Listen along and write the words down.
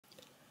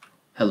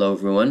Hello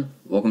everyone,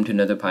 welcome to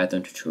another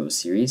Python tutorial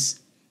series,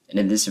 and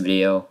in this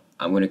video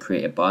I'm going to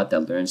create a bot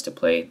that learns to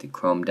play the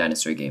Chrome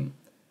dinosaur game.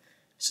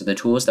 So the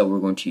tools that we're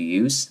going to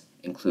use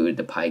include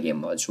the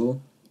pygame module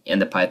and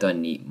the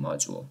Python neat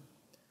module.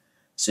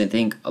 So I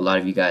think a lot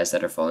of you guys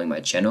that are following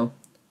my channel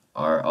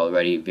are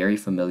already very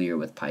familiar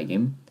with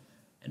pygame,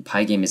 and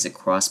pygame is a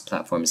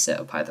cross-platform set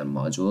of Python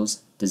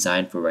modules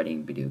designed for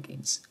writing video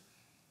games.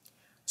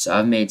 So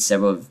I've made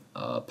several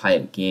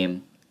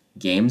pygame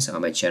games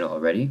on my channel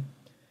already.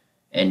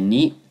 And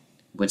NEAT,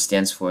 which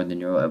stands for the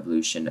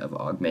NeuroEvolution of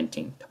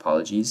Augmenting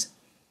Topologies,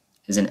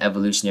 is an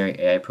evolutionary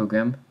AI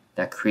program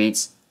that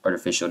creates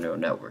artificial neural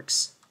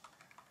networks.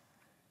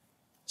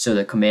 So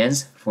the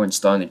commands for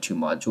installing the two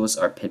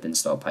modules are pip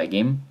install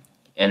pygame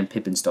and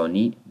pip install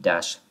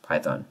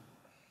neat-python.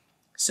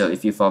 So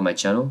if you follow my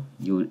channel,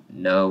 you would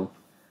know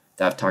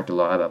that I've talked a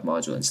lot about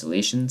module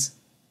installations,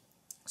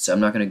 so I'm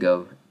not going to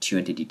go too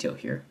into detail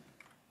here.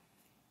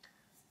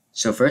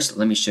 So first,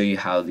 let me show you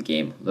how the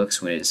game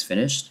looks when it is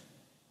finished.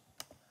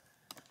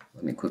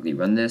 Let me quickly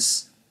run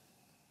this.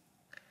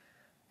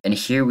 And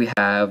here we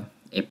have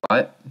a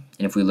bot,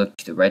 and if we look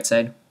to the right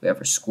side, we have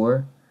our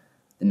score,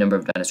 the number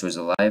of dinosaurs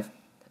alive,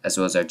 as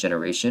well as our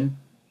generation,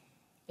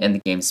 and the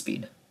game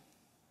speed.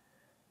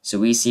 So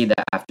we see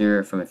that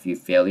after from a few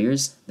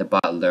failures, the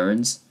bot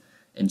learns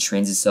and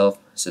trains itself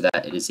so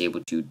that it is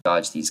able to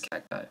dodge these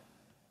cacti.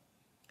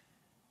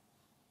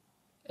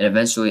 And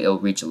eventually it will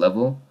reach a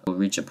level, it will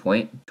reach a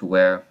point to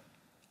where it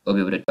will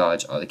be able to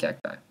dodge all the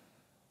cacti.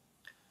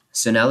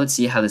 So now let's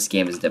see how this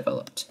game is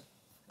developed.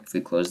 If we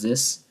close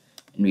this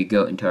and we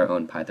go into our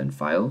own Python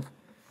file,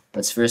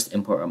 let's first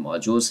import our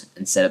modules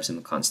and set up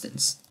some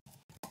constants.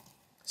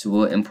 So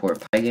we'll import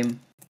pygame,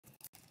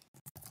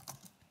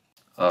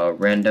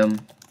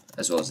 random,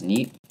 as well as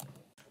neat.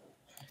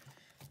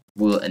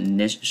 We'll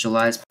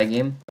initialize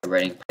pygame by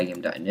writing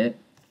pygame.init,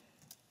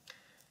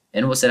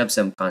 and we'll set up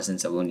some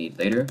constants that we'll need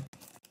later.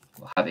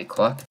 We'll have a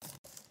clock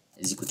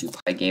is equal to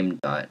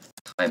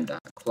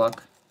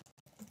pygame.time.clock.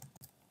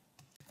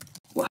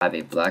 We'll have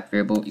a black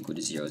variable equal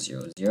to 0,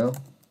 0, 0,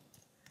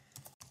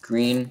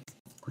 green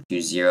equal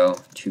to 0,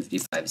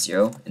 255,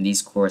 0, and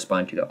these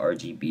correspond to the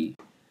RGB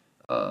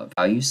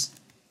values.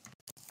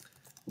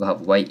 We'll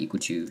have white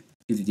equal to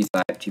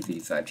 255,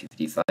 255,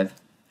 255.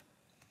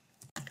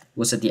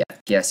 We'll set the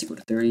FPS equal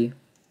to 30.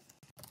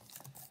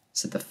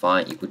 Set the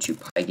font equal to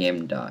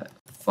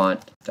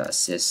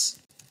pygame.font.sys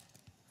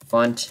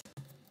font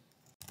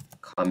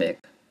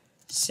Comic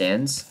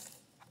Sans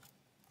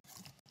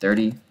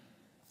 30.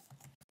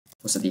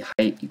 We'll set the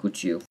height equal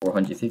to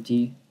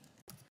 450,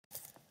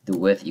 the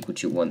width equal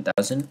to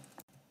 1000,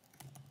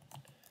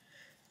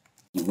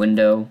 the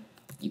window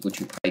equal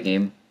to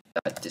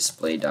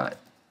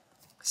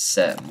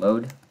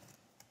pygame.display.setMode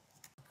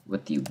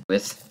with the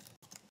width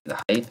and the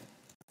height,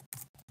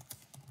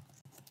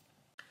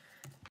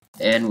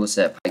 and we'll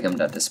set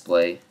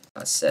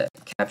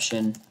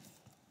pygame.display.setCaption,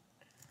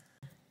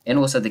 and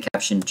we'll set the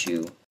caption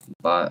to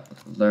bot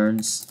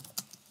learns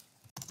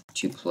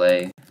to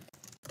play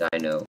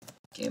Dino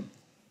game.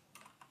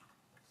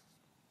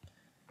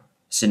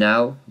 So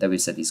now that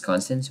we've set these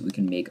constants, we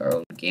can make our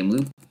own game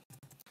loop.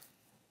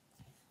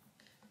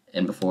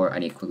 And before, I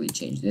need to quickly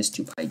change this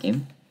to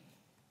pygame.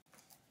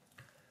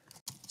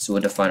 So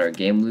we'll define our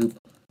game loop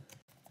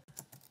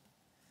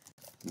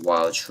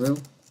while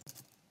true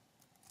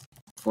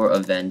for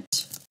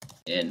event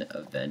in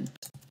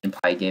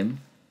pygame.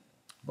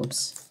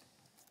 Whoops.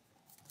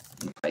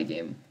 In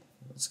pygame.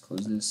 Let's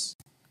close this.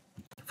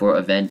 For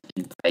event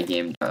in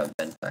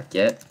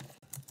pygame.event.get.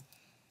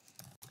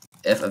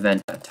 If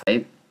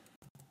event.type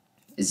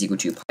is equal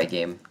to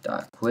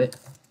pygame.quit,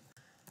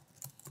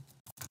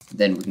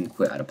 then we can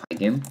quit out of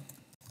pygame,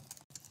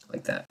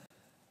 like that.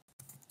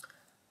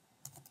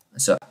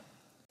 So,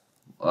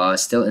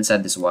 still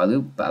inside this while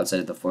loop, but outside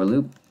of the for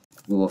loop,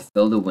 we will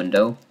fill the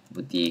window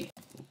with the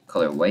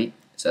color white.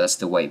 So that's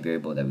the white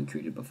variable that we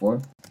created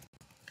before.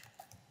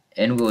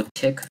 And we'll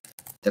tick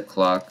the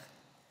clock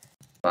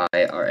by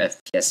our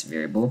FPS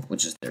variable,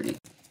 which is 30.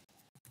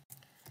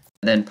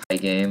 And then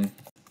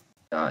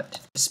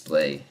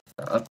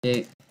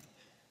pygame.display.update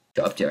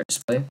to update our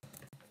display.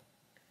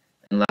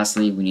 And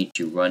lastly, we need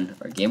to run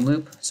our game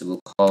loop, so we'll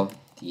call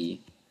the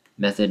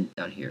method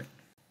down here.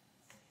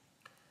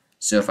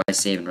 So if I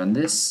save and run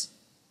this,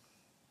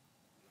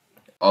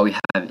 all we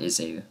have is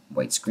a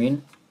white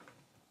screen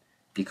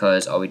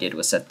because all we did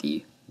was set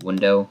the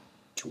window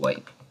to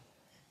white,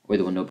 or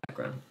the window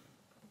background.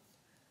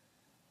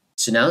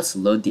 So now let's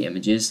load the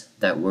images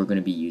that we're going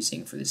to be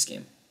using for this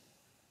game.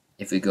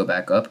 If we go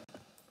back up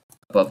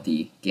above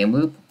the game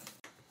loop,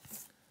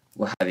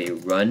 we'll have a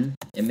run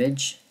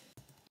image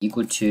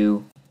equal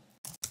to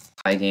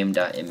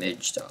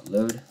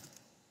pygame.image.load.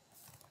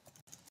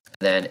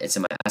 Then it's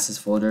in my assets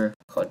folder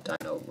called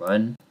Dino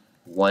run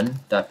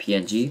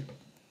 1.png,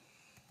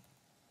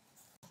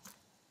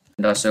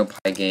 and also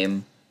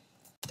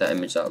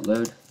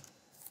pygame.image.load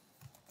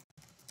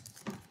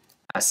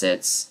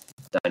assets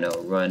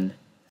Dino run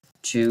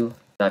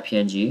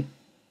 2.png.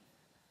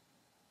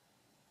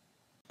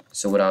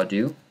 So what I'll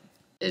do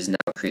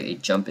create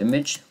a jump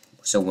image.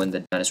 So when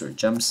the dinosaur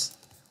jumps,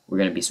 we're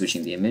going to be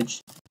switching the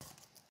image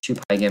to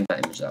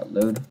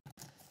pygame.image.load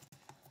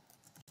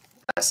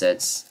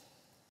assets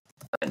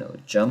dino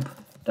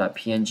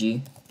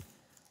jump.png.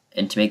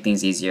 And to make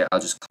things easier, I'll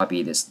just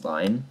copy this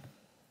line.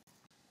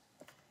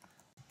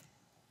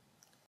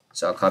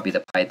 So I'll copy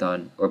the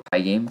Python or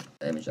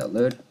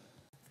pygame.image.load.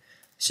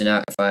 So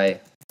now if I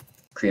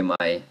create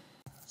my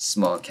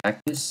small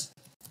cactus,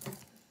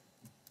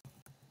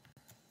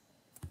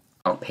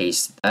 I'll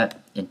paste that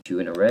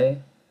into an array.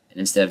 And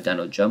instead of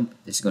dino jump,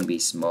 this is going to be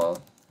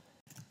small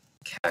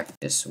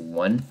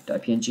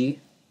cactus1.png.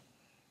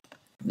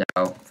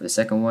 Now for the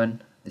second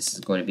one, this is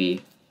going to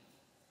be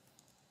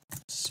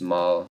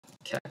small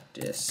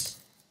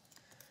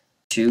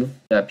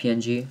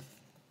cactus2.png.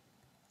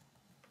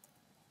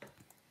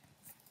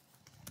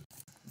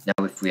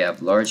 Now if we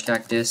have large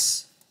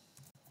cactus,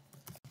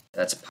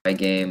 that's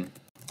pygame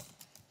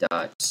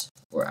dot,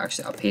 or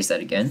actually I'll paste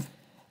that again.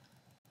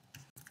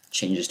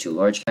 Change this to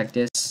large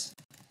cactus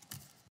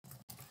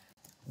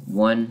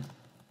 1.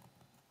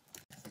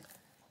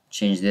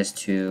 Change this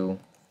to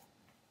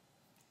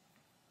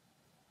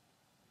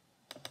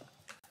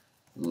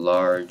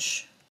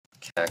large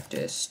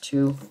cactus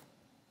 2.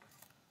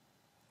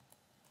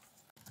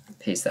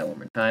 Paste that one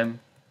more time.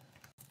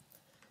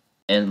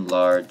 And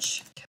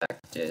large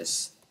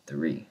cactus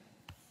 3.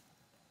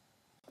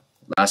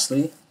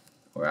 Lastly,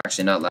 or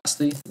actually not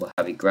lastly, we'll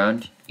have a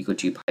ground equal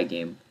to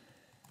pygame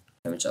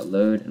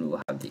image.load, and we'll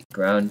have the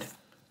ground.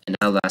 And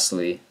now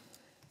lastly,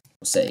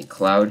 we'll set a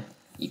cloud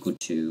equal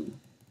to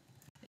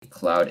a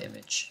cloud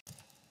image.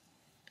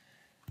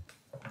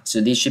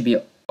 So these should be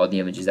all the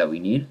images that we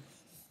need.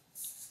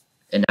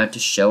 And now to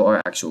show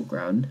our actual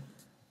ground,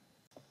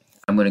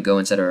 I'm going to go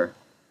inside our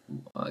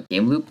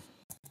game loop,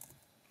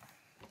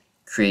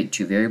 create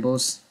two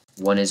variables.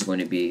 One is going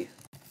to be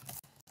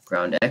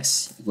ground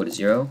x equal to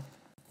 0,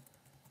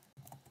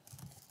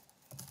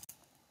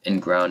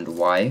 and ground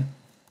y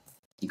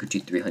equal to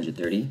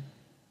 330.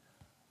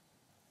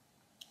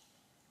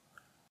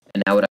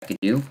 And now what I could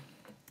do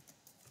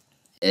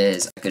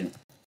is I could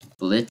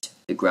blit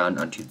the ground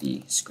onto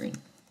the screen.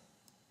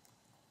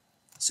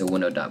 So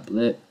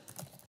window.blit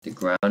the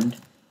ground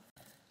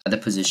at the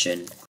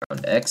position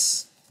ground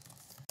x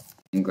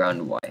and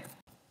ground y.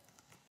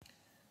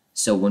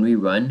 So when we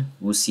run,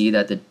 we'll see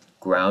that the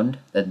ground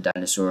that the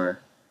dinosaur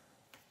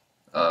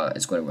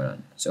is going to run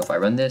on. So if I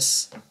run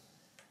this,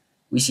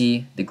 we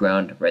see the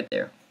ground right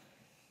there.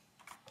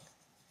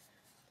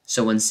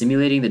 So when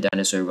simulating the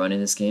dinosaur run in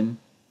this game,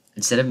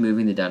 instead of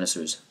moving the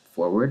dinosaurs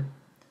forward,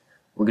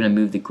 we're going to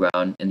move the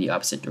ground in the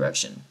opposite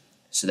direction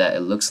so that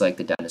it looks like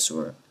the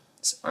dinosaurs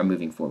are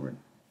moving forward.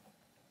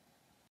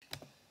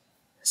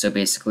 So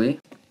basically,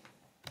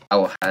 I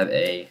will have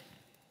a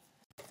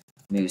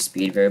move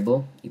speed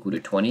variable equal to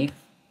 20,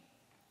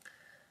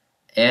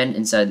 and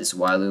inside this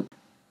while loop,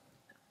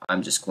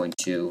 I'm just going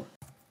to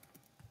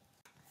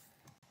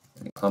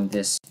comment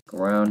this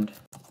ground.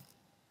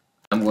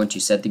 I'm going to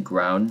set the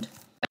ground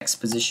x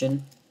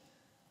position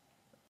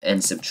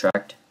and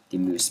subtract the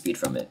move speed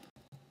from it.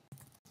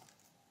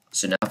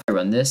 So now if I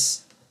run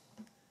this,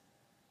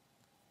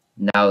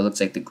 now it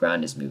looks like the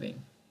ground is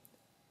moving.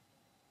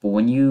 But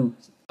when you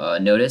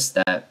notice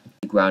that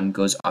the ground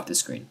goes off the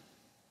screen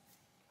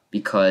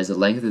because the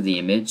length of the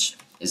image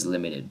is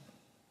limited.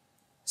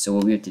 So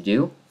what we have to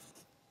do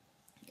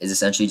is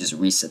essentially just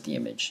reset the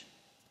image.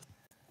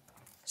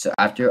 So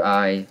after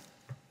I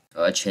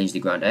change the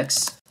ground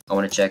x, I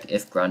want to check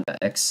if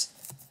ground.x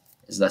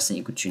is less than or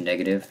equal to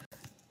negative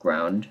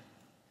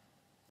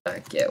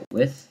ground.get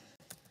width.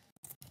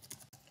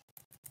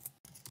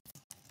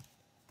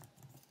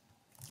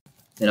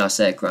 Then I'll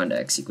set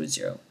ground.x equals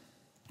 0.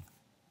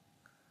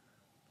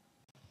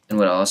 And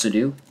what I'll also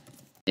do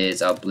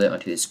is I'll blit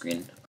onto the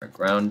screen our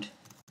ground.x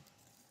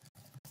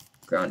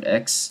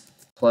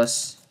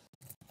plus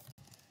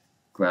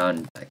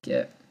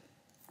ground.get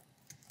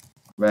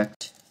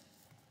rect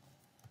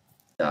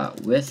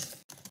dot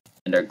width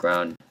and our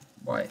ground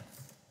y.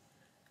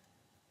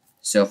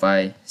 So if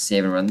I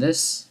save and run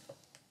this,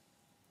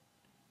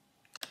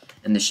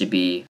 and this should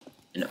be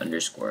an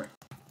underscore.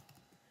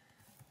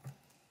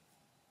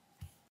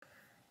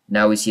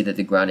 Now we see that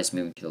the ground is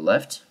moving to the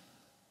left,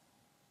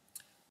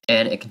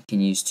 and it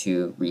continues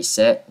to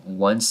reset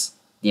once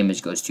the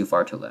image goes too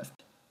far to the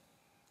left.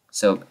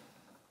 So it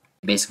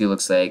basically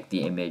looks like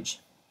the image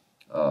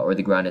or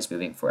the ground is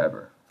moving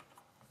forever.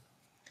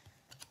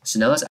 So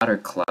now let's add our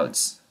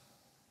clouds.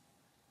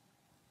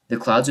 The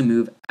clouds will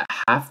move at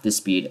half the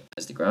speed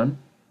as the ground.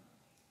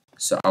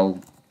 So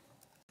I'll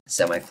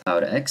set my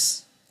cloud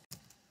x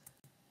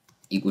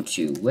equal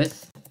to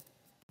width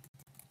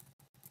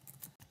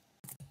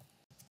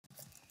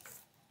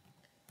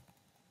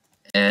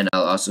and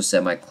I'll also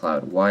set my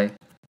cloud y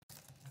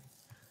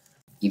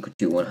equal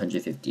to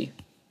 150.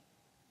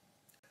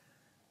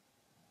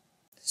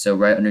 So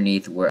right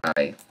underneath where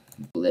I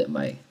blit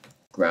my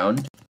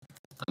ground,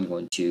 I'm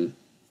going to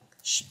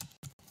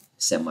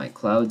set my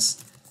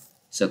clouds.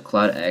 So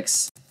cloud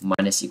x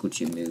minus equal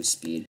to move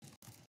speed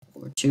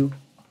over 2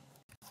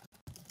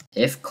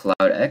 if cloud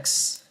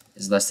x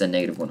is less than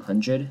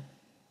 -100,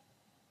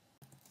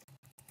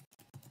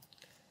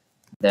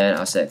 then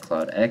I'll set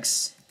cloud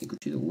x equal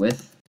to the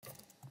width,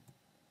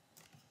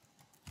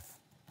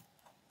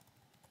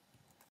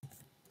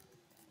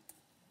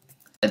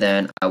 and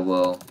then I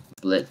will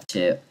split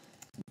the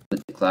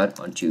cloud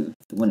onto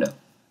the window.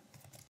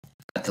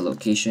 At the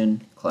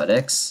location, cloud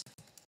x,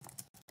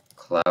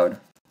 cloud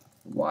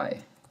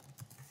y.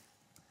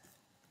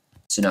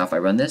 So now if I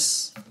run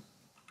this,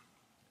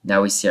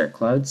 now we see our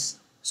clouds.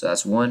 So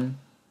that's one,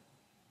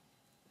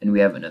 and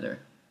we have another.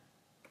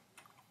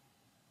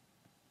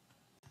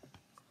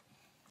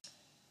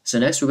 So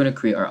next we're going to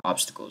create our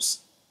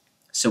obstacles.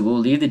 So we'll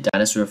leave the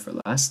dinosaur for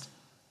last,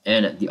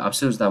 and the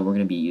obstacles that we're going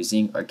to be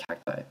using are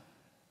cacti.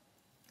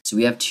 So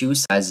we have two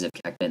sizes of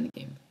cacti in the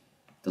game,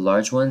 the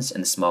large ones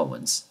and the small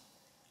ones.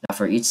 Now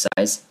for each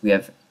size, we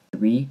have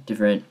 3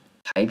 different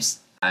types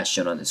as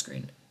shown on the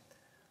screen.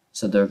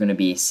 So there are going to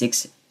be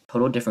 6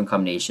 total different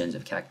combinations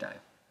of cacti.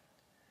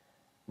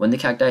 When the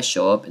cacti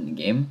show up in the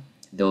game,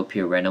 they'll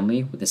appear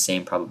randomly with the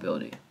same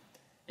probability.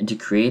 And to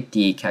create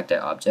the cacti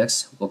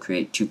objects, we'll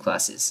create 2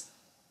 classes,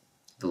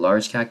 the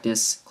large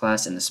cactus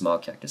class and the small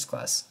cactus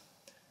class,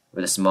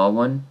 where the small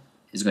one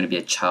is going to be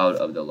a child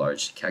of the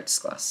large cactus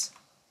class.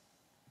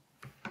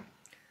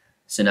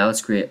 So now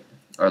let's create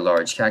our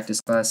large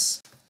cactus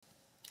class.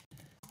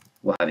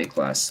 We'll have a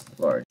class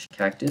large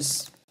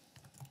cactus,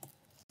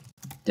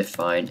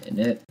 defined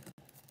init,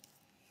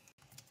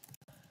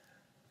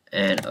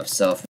 and of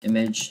self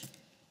image.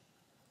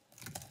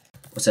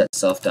 We'll set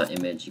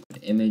self.image equal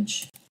to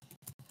image,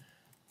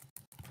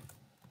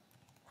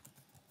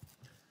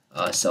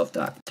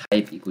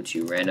 self.type equal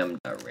to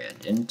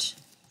random.randint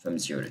from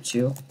 0 to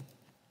 2,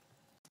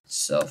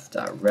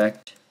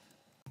 self.rect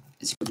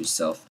is equal to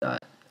self.image,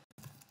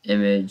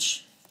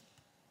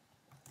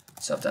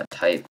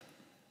 self.type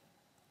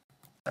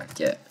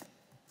get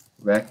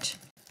rect,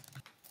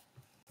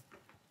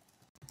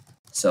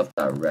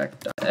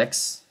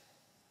 self.rect.x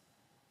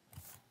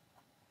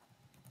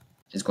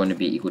is going to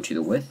be equal to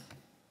the width.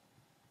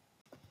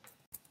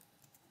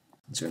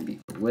 It's going to be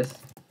equal to width.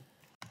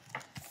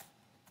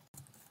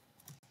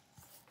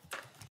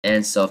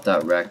 And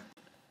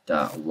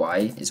self.rect.y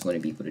is going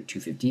to be equal to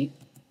 250.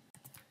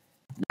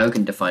 Now we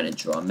can define a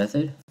draw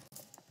method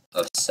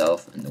of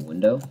self in the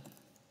window,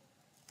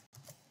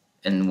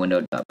 and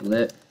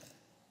window.blit,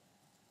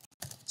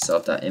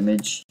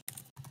 self.image,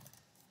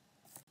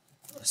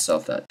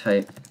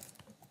 self.type,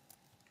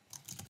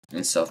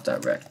 and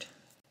self.rect.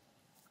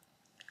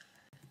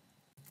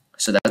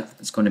 So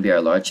that's going to be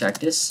our large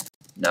cactus.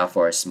 Now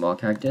for our small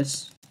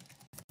cactus,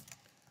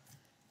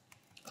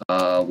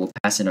 we'll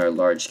pass in our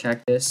large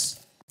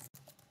cactus.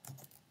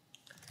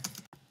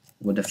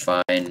 We'll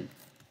define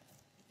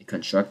a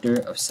constructor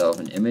of self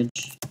and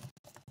image,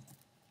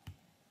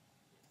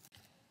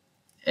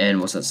 and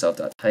we'll set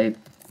self.type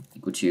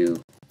equal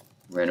to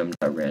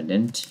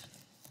random.randint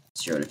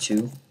 0 to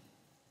 2,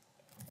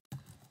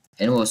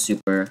 and we'll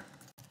super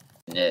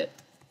init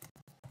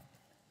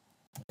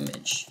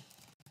image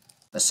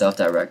a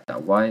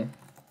self.rect.y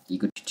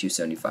equal to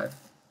 275.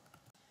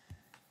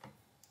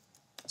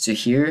 So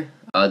here,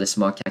 the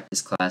small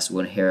cactus class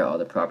will inherit all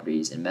the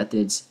properties and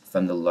methods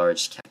from the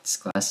large cactus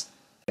class,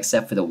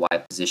 except for the y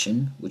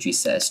position, which we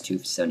set as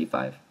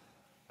 275.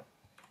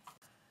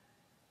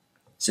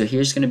 So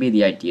here's going to be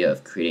the idea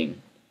of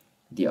creating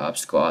the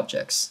obstacle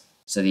objects.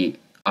 So the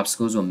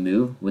obstacles will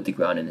move with the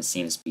ground in the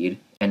same speed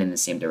and in the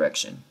same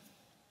direction.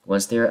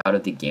 Once they're out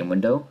of the game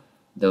window,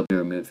 they'll be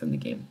removed from the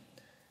game.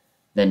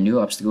 Then new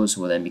obstacles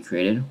will then be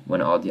created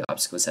when all the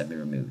obstacles have been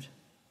removed.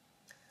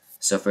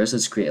 So first,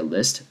 let's create a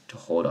list to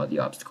hold all the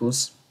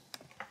obstacles.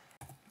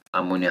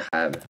 I'm going to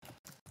have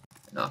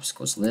an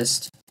obstacles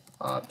list,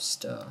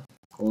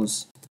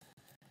 obstacles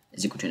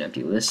is equal to an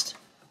empty list.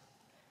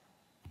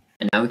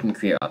 And now we can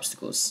create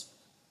obstacles.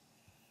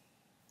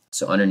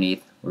 So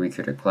underneath, we'll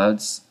recreate our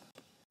clouds.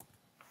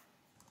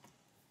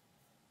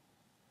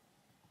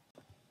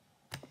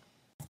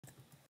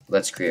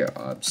 Let's create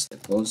our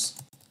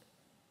obstacles.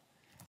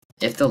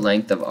 If the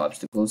length of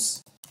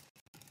obstacles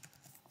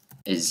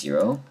is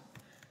 0,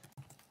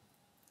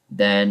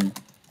 then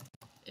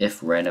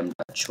if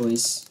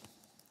random.choice,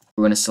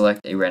 we're going to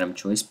select a random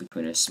choice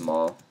between a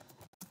small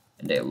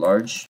and a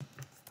large.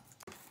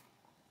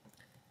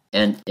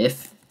 And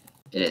if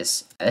it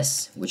is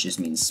S, which just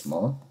means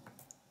small,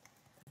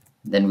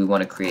 then we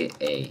want to create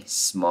a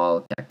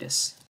small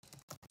cactus.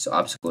 So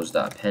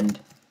obstacles.append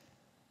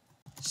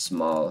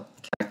small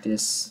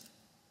cactus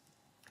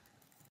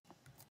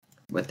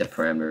with the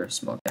parameter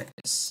small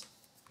cactus.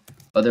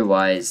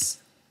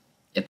 Otherwise,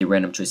 if the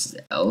random choice is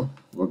L,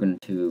 we're going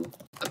to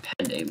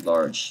append a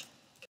large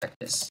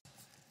cactus.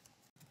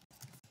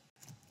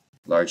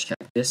 Large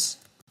cactus,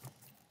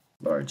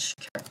 large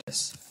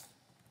cactus.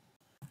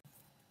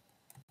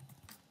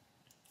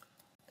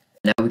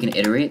 Now we can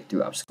iterate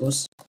through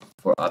obstacles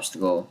for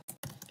obstacle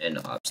and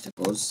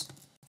obstacles.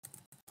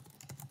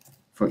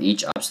 For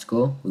each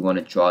obstacle, we want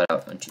to draw it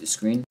out onto the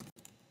screen.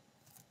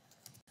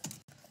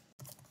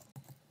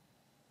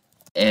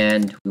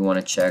 and we want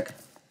to check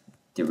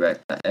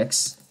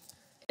direct.x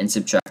and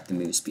subtract the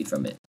move speed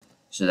from it.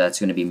 So that's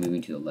going to be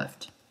moving to the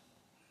left.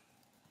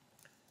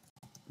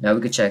 Now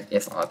we could check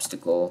if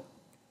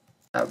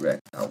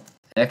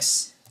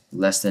obstacle.rect.x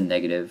less than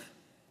negative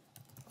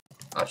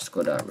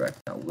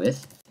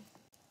obstacle.rect.width.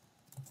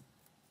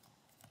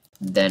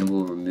 Then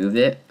we'll remove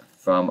it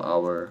from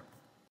our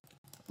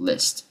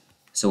list.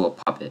 So we'll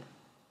pop it.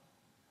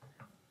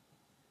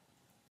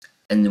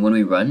 And then when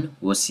we run,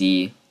 we'll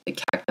see the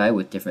cacti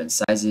with different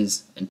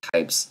sizes and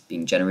types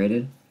being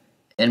generated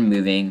and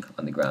moving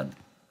on the ground.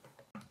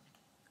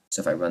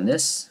 So if I run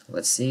this,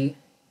 let's see.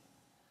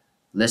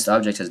 List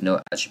object has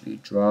no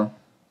attribute draw.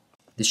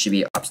 This should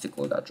be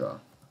obstacle.draw,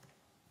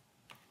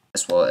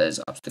 as well as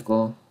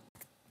obstacle.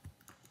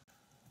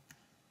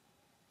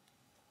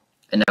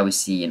 And now we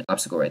see an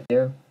obstacle right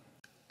there,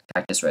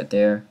 cactus right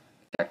there,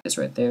 cactus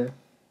right there,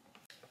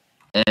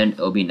 and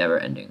it'll be never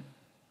ending.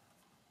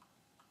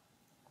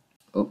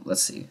 Oh,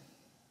 let's see.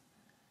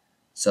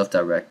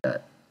 Self-image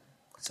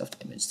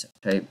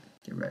type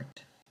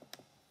direct.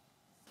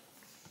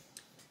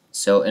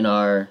 So in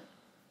our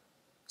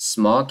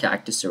small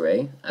cactus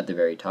array at the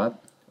very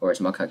top, or a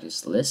small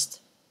cactus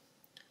list,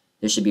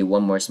 there should be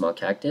one more small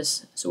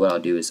cactus. So what I'll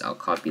do is I'll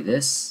copy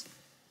this,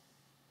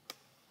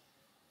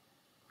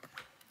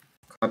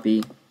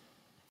 copy,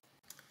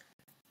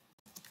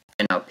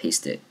 and I'll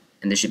paste it.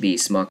 And there should be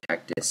small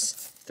cactus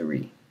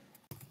 3.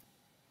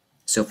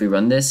 So if we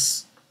run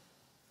this,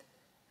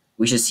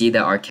 we should see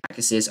that our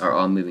cactuses are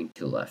all moving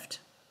to the left.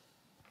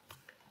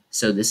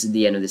 So this is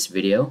the end of this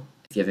video.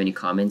 If you have any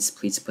comments,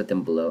 please put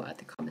them below at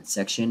the comment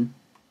section.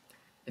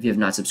 If you have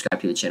not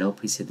subscribed to the channel,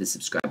 please hit the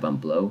subscribe button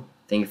below.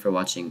 Thank you for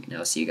watching, and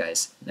I'll see you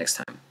guys next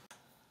time.